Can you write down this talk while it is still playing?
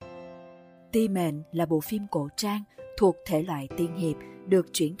Ti Mệnh là bộ phim cổ trang thuộc thể loại tiên hiệp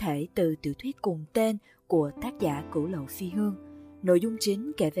được chuyển thể từ tiểu thuyết cùng tên của tác giả Cửu Lậu Phi Hương. Nội dung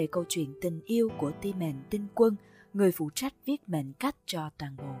chính kể về câu chuyện tình yêu của Ti Mệnh tinh quân, người phụ trách viết mệnh cách cho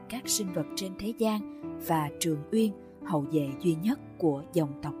toàn bộ các sinh vật trên thế gian, và Trường Uyên, hậu vệ duy nhất của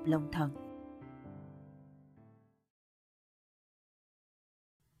dòng tộc Long Thần.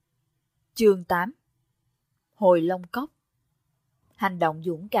 Chương 8. Hồi Long Cốc. Hành động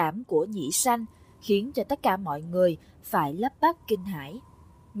dũng cảm của Nhĩ Sanh khiến cho tất cả mọi người phải lắp bắp kinh hãi.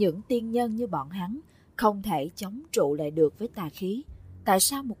 Những tiên nhân như bọn hắn không thể chống trụ lại được với tà khí. Tại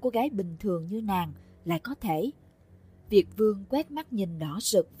sao một cô gái bình thường như nàng lại có thể? Việt Vương quét mắt nhìn đỏ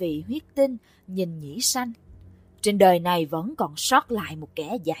rực vị huyết tinh, nhìn Nhĩ Sanh. Trên đời này vẫn còn sót lại một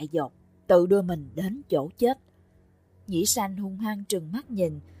kẻ dại dột, tự đưa mình đến chỗ chết. Nhĩ Sanh hung hăng trừng mắt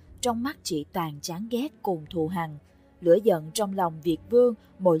nhìn, trong mắt chỉ toàn chán ghét cùng thù hằn. Lửa giận trong lòng Việt Vương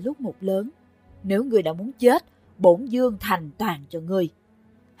mỗi lúc một lớn. Nếu ngươi đã muốn chết, bổn vương thành toàn cho ngươi.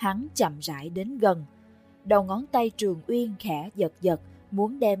 Hắn chậm rãi đến gần. Đầu ngón tay Trường Uyên khẽ giật giật,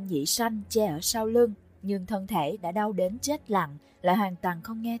 muốn đem Nhĩ Sanh che ở sau lưng, nhưng thân thể đã đau đến chết lặng, lại hoàn toàn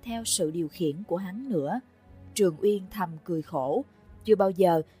không nghe theo sự điều khiển của hắn nữa. Trường Uyên thầm cười khổ. Chưa bao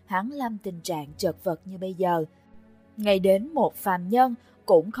giờ hắn lâm tình trạng chật vật như bây giờ. Ngay đến một phàm nhân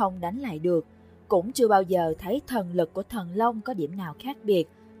cũng không đánh lại được. Cũng chưa bao giờ thấy thần lực của thần Long có điểm nào khác biệt.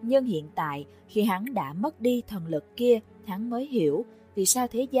 Nhưng hiện tại, khi hắn đã mất đi thần lực kia, hắn mới hiểu vì sao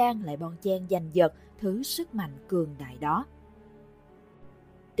thế gian lại bon chen giành giật thứ sức mạnh cường đại đó.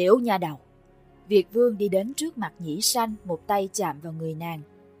 Tiểu nha đầu. Việt Vương đi đến trước mặt Nhĩ Sanh, một tay chạm vào người nàng.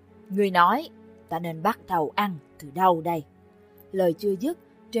 Người nói, ta nên bắt đầu ăn từ đâu đây? Lời chưa dứt,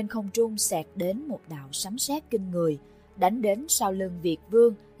 trên không trung xẹt đến một đạo sấm sét kinh người, đánh đến sau lưng Việt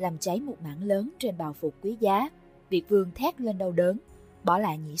Vương, làm cháy một mảng lớn trên bào phục quý giá. Việt Vương thét lên đau đớn, bỏ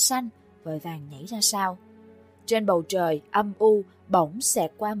lại Nhĩ Sanh, vội vàng nhảy ra sau. Trên bầu trời âm u bỗng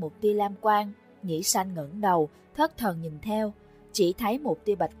xẹt qua một tia lam quang. Nhĩ Sanh ngẩng đầu, thất thần nhìn theo, chỉ thấy một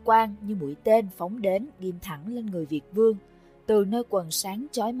tia bạch quang như mũi tên phóng đến, ghim thẳng lên người Việt Vương. Từ nơi quần sáng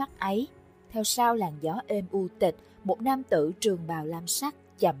chói mắt ấy, theo sau làn gió êm u tịch, một nam tử trường bào lam sắc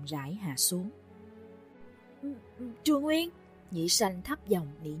chậm rãi hạ xuống. Trường Uyên, Nhĩ Sanh thấp giọng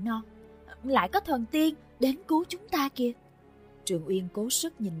nỉ non, lại có thần tiên đến cứu chúng ta kìa. Trường Uyên cố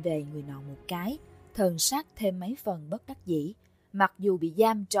sức nhìn về người nọ một cái, thần sắc thêm mấy phần bất đắc dĩ. Mặc dù bị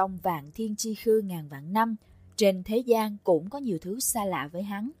giam trong vạn thiên chi khư ngàn vạn năm, trên thế gian cũng có nhiều thứ xa lạ với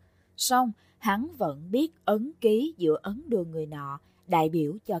hắn. Song hắn vẫn biết ấn ký giữa ấn đường người nọ đại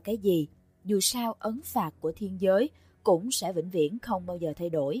biểu cho cái gì. Dù sao ấn phạt của thiên giới cũng sẽ vĩnh viễn không bao giờ thay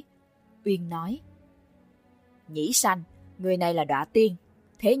đổi. Uyên nói, Nhĩ Sanh, người này là đọa tiên,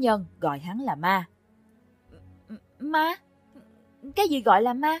 thế nhân gọi hắn là ma. Ma? Cái gì gọi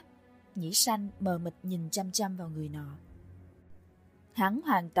là ma? Nhĩ Sanh mờ mịt nhìn chăm chăm vào người nọ. Hắn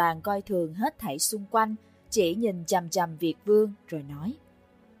hoàn toàn coi thường hết thảy xung quanh, chỉ nhìn chằm chằm Việt Vương rồi nói,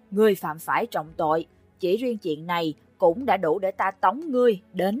 ngươi phạm phải trọng tội, chỉ riêng chuyện này cũng đã đủ để ta tống ngươi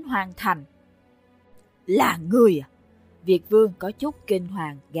đến Hoang Thành. Là ngươi à? Việt Vương có chút kinh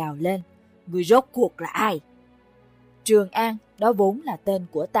hoàng gào lên, ngươi rốt cuộc là ai? Trường An, đó vốn là tên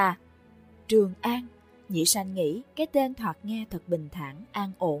của ta. Trường An, Nhĩ Sanh nghĩ cái tên thoạt nghe thật bình thản,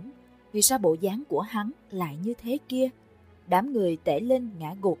 an ổn. Vì sao bộ dáng của hắn lại như thế kia? Đám người tể linh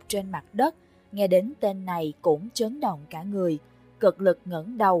ngã gục trên mặt đất, nghe đến tên này cũng chấn động cả người. Cực lực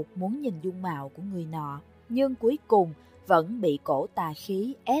ngẩng đầu muốn nhìn dung mạo của người nọ, nhưng cuối cùng vẫn bị cổ tà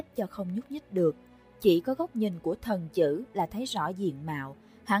khí ép cho không nhúc nhích được. Chỉ có góc nhìn của thần chữ là thấy rõ diện mạo.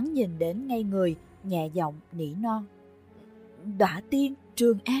 Hắn nhìn đến ngay người, nhẹ giọng nỉ non, Đọa tiên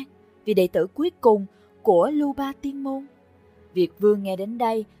Trường An, vị đệ tử cuối cùng của Lưu Ba Tiên Môn. Việt Vương nghe đến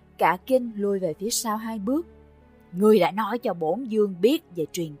đây, cả kinh lùi về phía sau 2 bước. Ngươi đã nói cho bổn vương biết về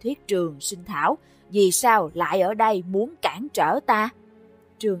truyền thuyết Trường Sinh Thảo, vì sao lại ở đây muốn cản trở ta?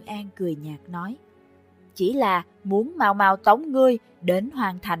 Trường An cười nhạt nói, chỉ là muốn mau mau tống ngươi đến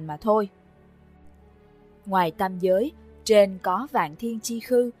Hoang Thành mà thôi. Ngoài tam giới, trên có vạn thiên chi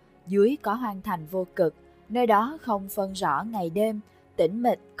khư, dưới có Hoang Thành vô cực. Nơi đó không phân rõ ngày đêm, tĩnh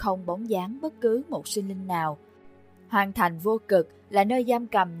mịch không bóng dáng bất cứ một sinh linh nào. Hoang Thành vô cực là nơi giam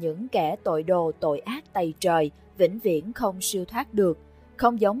cầm những kẻ tội đồ tội ác tày trời, vĩnh viễn không siêu thoát được.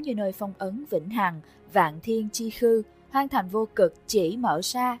 Không giống như nơi phong ấn vĩnh hằng, vạn thiên chi khư, Hoang Thành vô cực chỉ mở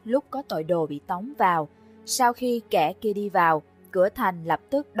ra lúc có tội đồ bị tống vào. Sau khi kẻ kia đi vào, cửa thành lập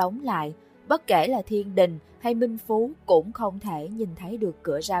tức đóng lại. Bất kể là thiên đình hay minh phú cũng không thể nhìn thấy được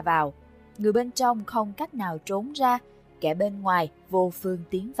cửa ra vào. Người bên trong không cách nào trốn ra, kẻ bên ngoài vô phương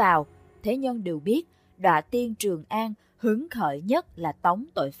tiến vào. Thế nhân đều biết, đọa tiên Trường An hứng khởi nhất là tống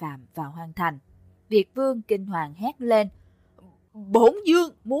tội phạm vào hoang thành. Việt vương kinh hoàng hét lên: Bổn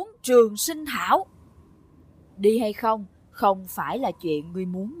vương muốn trường sinh thảo. Đi hay không, không phải là chuyện ngươi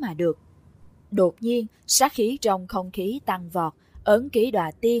muốn mà được. Đột nhiên, sát khí trong không khí tăng vọt, ấn ký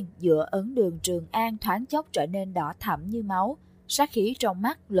Đọa Tiên giữa ấn đường Trường An thoáng chốc trở nên đỏ thẫm như máu, sát khí trong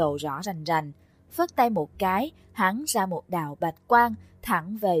mắt lộ rõ rành rành. Phất tay một cái, hắn ra một đạo bạch quang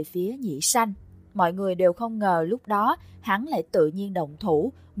thẳng về phía Nhĩ Sanh. Mọi người đều không ngờ lúc đó hắn lại tự nhiên động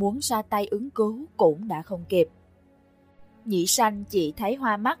thủ, muốn ra tay ứng cứu cũng đã không kịp. Nhĩ Sanh chỉ thấy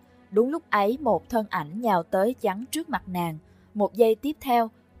hoa mắt, đúng lúc ấy một thân ảnh nhào tới chắn trước mặt nàng. Một giây tiếp theo,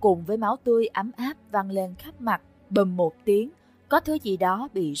 cùng với máu tươi ấm áp văng lên khắp mặt, bùm một tiếng, có thứ gì đó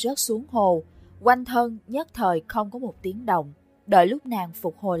bị rớt xuống hồ. Quanh thân nhất thời không có một tiếng động. Đợi lúc nàng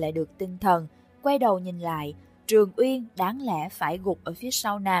phục hồi lại được tinh thần, quay đầu nhìn lại, Trường Uyên đáng lẽ phải gục ở phía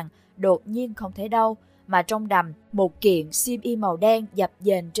sau nàng, đột nhiên không thấy đâu, mà trong đầm một kiện xiêm y màu đen dập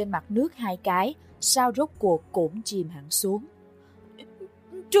dềnh trên mặt nước hai cái, sao rốt cuộc cũng chìm hẳn xuống.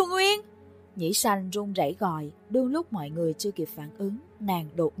 Trường Uyên! Nhĩ Sanh run rẩy gọi, đương lúc mọi người chưa kịp phản ứng, nàng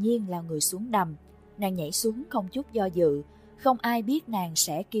đột nhiên lao người xuống đầm. Nàng nhảy xuống không chút do dự, không ai biết nàng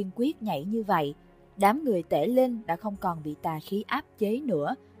sẽ kiên quyết nhảy như vậy. Đám người Tể Linh đã không còn bị tà khí áp chế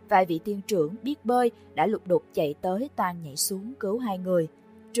nữa, vài vị tiên trưởng biết bơi đã lục đục chạy tới toàn nhảy xuống cứu hai người.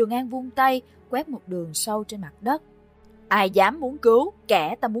 Trường An vung tay, quét một đường sâu trên mặt đất. Ai dám muốn cứu,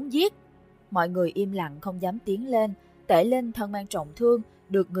 kẻ ta muốn giết. Mọi người im lặng không dám tiến lên. Tể Linh thân mang trọng thương,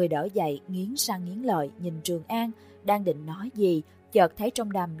 được người đỡ dậy, nghiến răng nghiến lợi nhìn Trường An, đang định nói gì, chợt thấy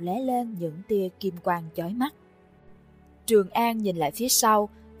trong đầm lóe lên những tia kim quang chói mắt. Trường An nhìn lại phía sau,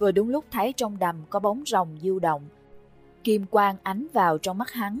 vừa đúng lúc thấy trong đầm có bóng rồng du động. Kim quang ánh vào trong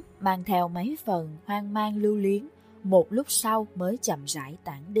mắt hắn, mang theo mấy phần hoang mang lưu luyến, một lúc sau mới chậm rãi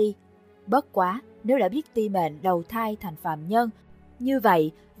tản đi. Bất quá, nếu đã biết ti mệnh đầu thai thành phàm nhân, như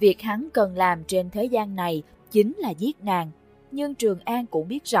vậy việc hắn cần làm trên thế gian này chính là giết nàng. Nhưng Trường An cũng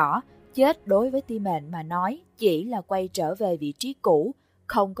biết rõ, chết đối với ti mệnh mà nói chỉ là quay trở về vị trí cũ,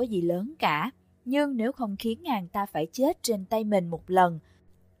 không có gì lớn cả. Nhưng nếu không khiến nàng ta phải chết trên tay mình một lần,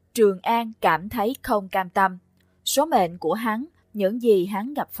 Trường An cảm thấy không cam tâm. Số mệnh của hắn, những gì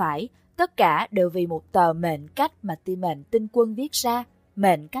hắn gặp phải, tất cả đều vì một tờ mệnh cách mà ti mệnh tinh quân viết ra.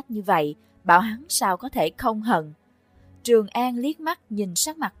 Mệnh cách như vậy, bảo hắn sao có thể không hận. Trường An liếc mắt nhìn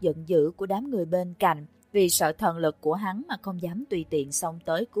sắc mặt giận dữ của đám người bên cạnh, vì sợ thần lực của hắn mà không dám tùy tiện xông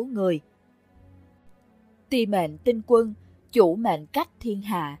tới cứu người. Ti mệnh tinh quân, chủ mệnh cách thiên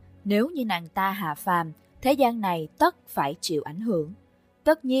hạ, nếu như nàng ta hạ phàm, thế gian này tất phải chịu ảnh hưởng.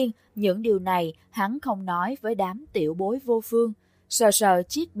 Tất nhiên, những điều này hắn không nói với đám tiểu bối vô phương. Sờ sờ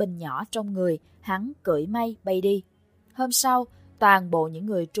chiếc bình nhỏ trong người, hắn cưỡi mây bay đi. Hôm sau, toàn bộ những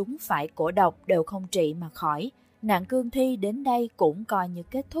người trúng phải cổ độc đều không trị mà khỏi. Nạn cương thi đến đây cũng coi như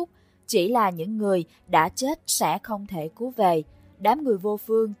kết thúc. Chỉ là những người đã chết sẽ không thể cứu về. Đám người vô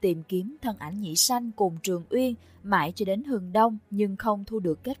phương tìm kiếm thân ảnh Nhĩ Sanh cùng Trường Uyên mãi cho đến hừng đông nhưng không thu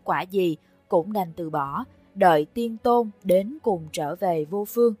được kết quả gì, cũng đành từ bỏ, đợi tiên tôn đến cùng trở về vô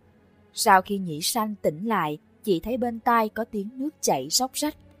phương. Sau khi Nhĩ Sanh tỉnh lại, chỉ thấy bên tai có tiếng nước chảy róc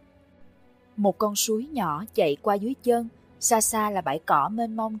rách. Một con suối nhỏ chạy qua dưới chân, xa xa là bãi cỏ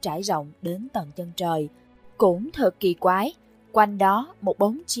mênh mông trải rộng đến tận chân trời. Cũng thật kỳ quái, quanh đó một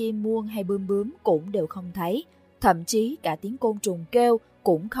bóng chim muông hay bướm bướm cũng đều không thấy, thậm chí cả tiếng côn trùng kêu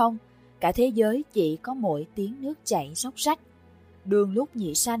cũng không. Cả thế giới chỉ có mỗi tiếng nước chảy róc rách. Đường lúc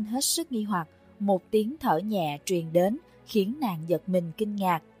Nhĩ Sanh hết sức nghi hoặc, một tiếng thở nhẹ truyền đến khiến nàng giật mình kinh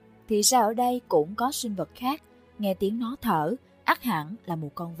ngạc. Thì ra ở đây cũng có sinh vật khác, nghe tiếng nó thở, ắt hẳn là một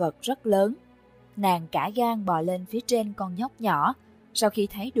con vật rất lớn. Nàng cả gan bò lên phía trên con nhóc nhỏ, sau khi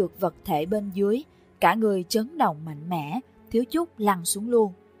thấy được vật thể bên dưới, cả người chấn động mạnh mẽ, thiếu chút lăn xuống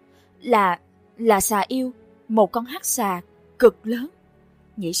luôn. Là xà yêu, một con hắc xà cực lớn.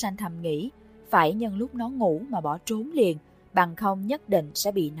 Nhĩ Sanh thầm nghĩ, phải nhân lúc nó ngủ mà bỏ trốn liền, bằng không nhất định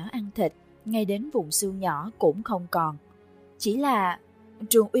sẽ bị nó ăn thịt, ngay đến vùng xương nhỏ cũng không còn. Chỉ là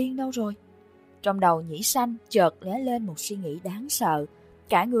Trường Uyên đâu rồi? Trong đầu Nhĩ Sanh chợt lóe lên một suy nghĩ đáng sợ,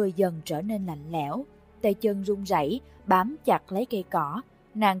 cả người dần trở nên lạnh lẽo, tay chân run rẩy bám chặt lấy cây cỏ.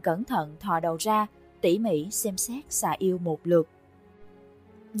 Nàng cẩn thận thò đầu ra, tỉ mỉ xem xét xà yêu một lượt.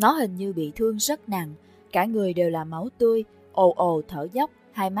 Nó hình như bị thương rất nặng, cả người đều là máu tươi, ồ ồ thở dốc,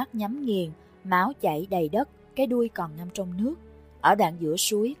 hai mắt nhắm nghiền, máu chảy đầy đất, cái đuôi còn ngâm trong nước. Ở đoạn giữa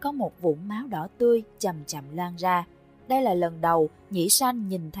suối có một vũng máu đỏ tươi chậm chậm lan ra. Đây là lần đầu Nhĩ Sanh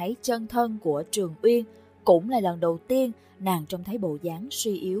nhìn thấy chân thân của Trường Uyên, cũng là lần đầu tiên nàng trông thấy bộ dáng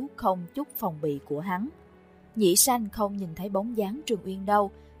suy yếu không chút phòng bị của hắn. Nhĩ Sanh không nhìn thấy bóng dáng Trường Uyên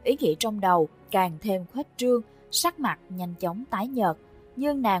đâu, ý nghĩ trong đầu càng thêm khuếch trương, Sắc mặt nhanh chóng tái nhợt,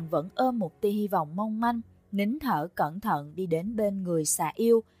 nhưng nàng vẫn ôm một tia hy vọng mong manh, nín thở cẩn thận đi đến bên người xà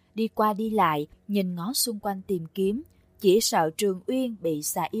yêu, đi qua đi lại, nhìn ngó xung quanh tìm kiếm, chỉ sợ Trường Uyên bị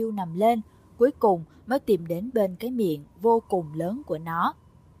xà yêu nằm lên, cuối cùng mới tìm đến bên cái miệng vô cùng lớn của nó.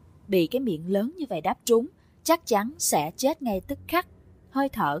 Bị cái miệng lớn như vậy đáp trúng, chắc chắn sẽ chết ngay tức khắc. Hơi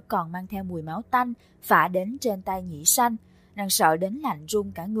thở còn mang theo mùi máu tanh phả đến trên tay Nhĩ Sanh, nàng sợ đến lạnh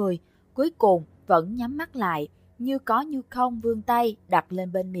run cả người, cuối cùng vẫn nhắm mắt lại, như có như không vươn tay đặt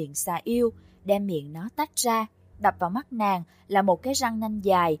lên bên miệng xà yêu, đem miệng nó tách ra. Đập vào mắt nàng là một cái răng nanh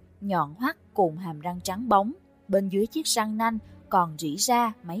dài, nhọn hoắt cùng hàm răng trắng bóng. Bên dưới chiếc răng nanh còn rỉ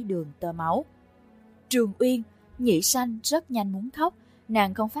ra mấy đường tơ máu. Trường Uyên, Nhĩ Sanh rất nhanh muốn khóc.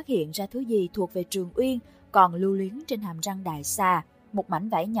 Nàng không phát hiện ra thứ gì thuộc về Trường Uyên còn lưu luyến trên hàm răng đại xà. Một mảnh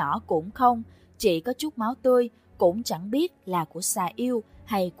vải nhỏ cũng không, chỉ có chút máu tươi, cũng chẳng biết là của xà yêu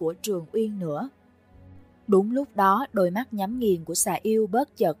hay của Trường Uyên nữa. Đúng lúc đó, đôi mắt nhắm nghiền của xà yêu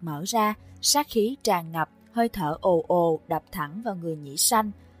bất chợt mở ra, sát khí tràn ngập, hơi thở ồ ồ đập thẳng vào người Nhĩ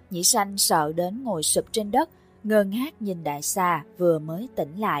Sanh. Nhĩ Sanh sợ đến ngồi sụp trên đất, ngơ ngác nhìn đại xà vừa mới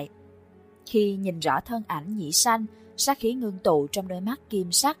tỉnh lại. Khi nhìn rõ thân ảnh Nhĩ Sanh, sát khí ngưng tụ trong đôi mắt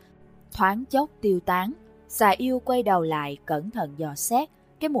kim sắc, thoáng chốc tiêu tán. Xà yêu quay đầu lại cẩn thận dò xét,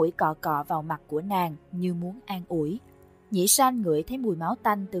 cái mũi cọ cọ vào mặt của nàng như muốn an ủi. Nhĩ Sanh ngửi thấy mùi máu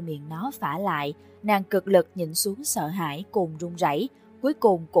tanh từ miệng nó phả lại, nàng cực lực nhịn xuống sợ hãi cùng run rẩy, cuối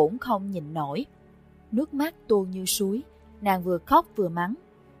cùng cũng không nhịn nổi. Nước mắt tuôn như suối, nàng vừa khóc vừa mắng.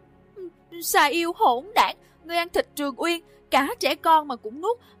 Xà yêu hỗn đản, ngươi ăn thịt Trường Uyên, cả trẻ con mà cũng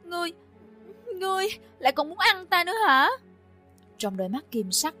nuốt, ngươi lại còn muốn ăn ta nữa hả? Trong đôi mắt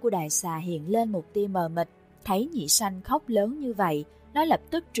kim sắc của đại xà hiện lên một tia mờ mịt, thấy Nhĩ Sanh khóc lớn như vậy, nó lập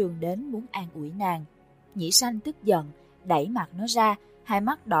tức trườn đến muốn an ủi nàng. Nhĩ Sanh tức giận, đẩy mặt nó ra, hai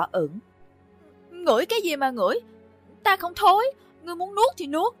mắt đỏ ửng. Ngửi cái gì mà ngửi? Ta không thối, ngươi muốn nuốt thì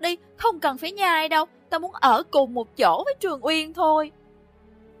nuốt đi, không cần phải nhai đâu, ta muốn ở cùng một chỗ với Trường Uyên thôi.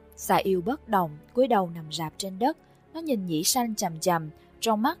 Xà yêu bất động, cúi đầu nằm rạp trên đất, nó nhìn Nhĩ Sanh chằm chằm,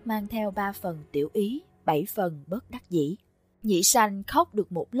 trong mắt mang theo 3 phần tiểu ý, 7 phần bất đắc dĩ. Nhĩ Sanh khóc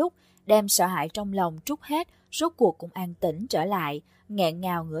được một lúc, đem sợ hãi trong lòng trút hết, rốt cuộc cũng an tĩnh trở lại, nghẹn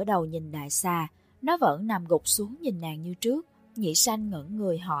ngào ngửa đầu nhìn đại xà. Nó vẫn nằm gục xuống nhìn nàng như trước. Nhĩ Sanh ngẩng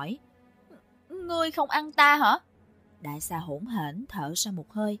người hỏi. Ngươi không ăn ta hả? Đại xà hỗn hển thở ra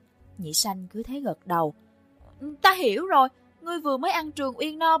một hơi. Nhĩ Sanh cứ thế gật đầu. Ta hiểu rồi, ngươi vừa mới ăn Trường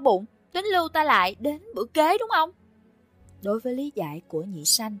Uyên no bụng, tính lưu ta lại đến bữa kế đúng không? Đối với lý giải của Nhĩ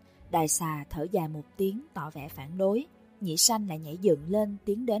Sanh, đại xà thở dài một tiếng tỏ vẻ phản đối. Nhĩ Sanh lại nhảy dựng lên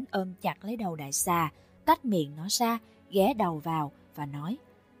tiến đến ôm chặt lấy đầu đại xà, tách miệng nó ra, ghé đầu vào và nói.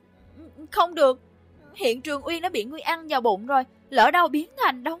 Không được, hiện Trường Uyên đã bị ngươi ăn vào bụng rồi, lỡ đâu biến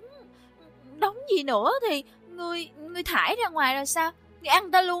thành đống gì nữa thì ngươi thải ra ngoài rồi sao? Ngươi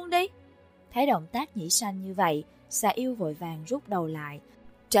ăn ta luôn đi. Thấy động tác Nhĩ Sanh như vậy, xà yêu vội vàng rút đầu lại,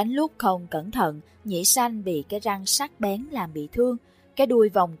 tránh lúc không cẩn thận Nhĩ Sanh bị cái răng sắc bén làm bị thương. Cái đuôi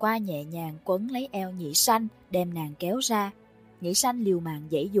vòng qua nhẹ nhàng quấn lấy eo Nhĩ Sanh, đem nàng kéo ra. Nhĩ Sanh liều mạng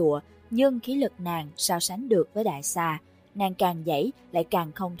giãy giụa, nhưng khí lực nàng sao sánh được với đại xà. Nàng càng giãy lại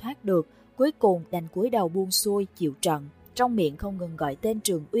càng không thoát được, cuối cùng đành cúi đầu buông xuôi chịu trận, trong miệng không ngừng gọi tên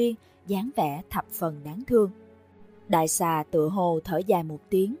Trường Uyên, dáng vẻ thập phần đáng thương. Đại xà tựa hồ thở dài một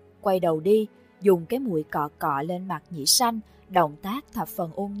tiếng, quay đầu đi, dùng cái mũi cọ cọ lên mặt Nhĩ Sanh, động tác thập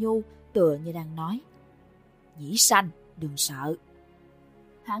phần ôn nhu, tựa như đang nói. Nhĩ Sanh, đừng sợ.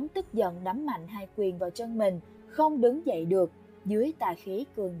 Hắn tức giận đấm mạnh hai quyền vào chân mình, không đứng dậy được. Dưới tà khí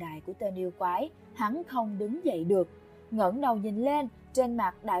cường đại của tên yêu quái, hắn không đứng dậy được. Ngẩng đầu nhìn lên, trên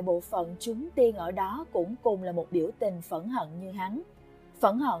mặt đại bộ phận chúng tiên ở đó cũng cùng là một biểu tình phẫn hận như hắn.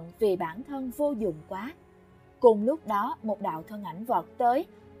 Phẫn hận vì bản thân vô dụng quá. Cùng lúc đó, một đạo thân ảnh vọt tới.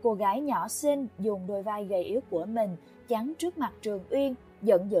 Cô gái nhỏ xinh dùng đôi vai gầy yếu của mình chắn trước mặt Trường Uyên,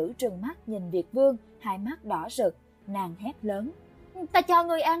 giận dữ trừng mắt nhìn Việt Vương, hai mắt đỏ rực. Nàng hét lớn. Ta cho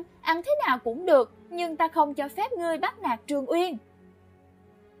ngươi ăn thế nào cũng được, nhưng ta không cho phép ngươi bắt nạt Trường Uyên.